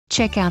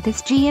Check out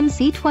this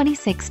GMC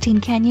 2016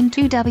 Canyon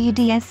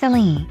 2WD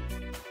SLE.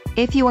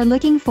 If you are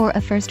looking for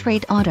a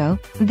first-rate auto,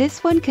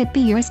 this one could be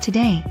yours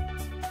today.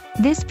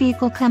 This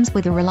vehicle comes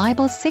with a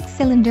reliable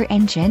 6-cylinder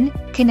engine,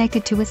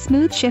 connected to a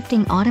smooth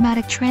shifting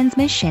automatic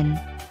transmission.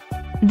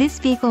 This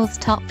vehicle's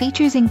top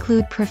features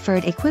include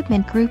preferred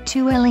equipment Group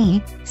 2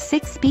 LE,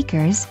 6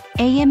 speakers,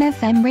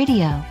 AM/FM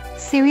radio,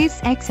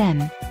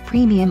 SiriusXM,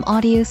 premium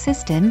audio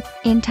system,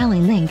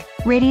 IntelliLink,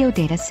 radio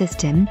data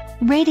system,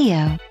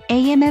 radio,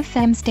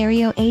 AM/FM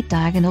stereo 8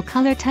 diagonal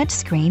color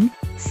touchscreen,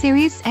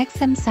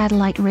 SiriusXM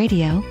Satellite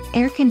Radio,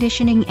 air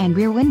conditioning and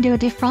rear window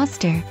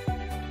defroster.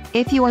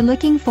 If you are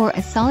looking for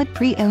a solid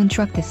pre-owned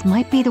truck, this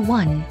might be the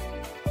one.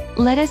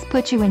 Let us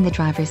put you in the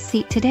driver's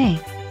seat today.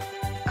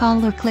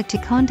 Call or click to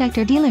contact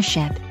our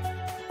dealership.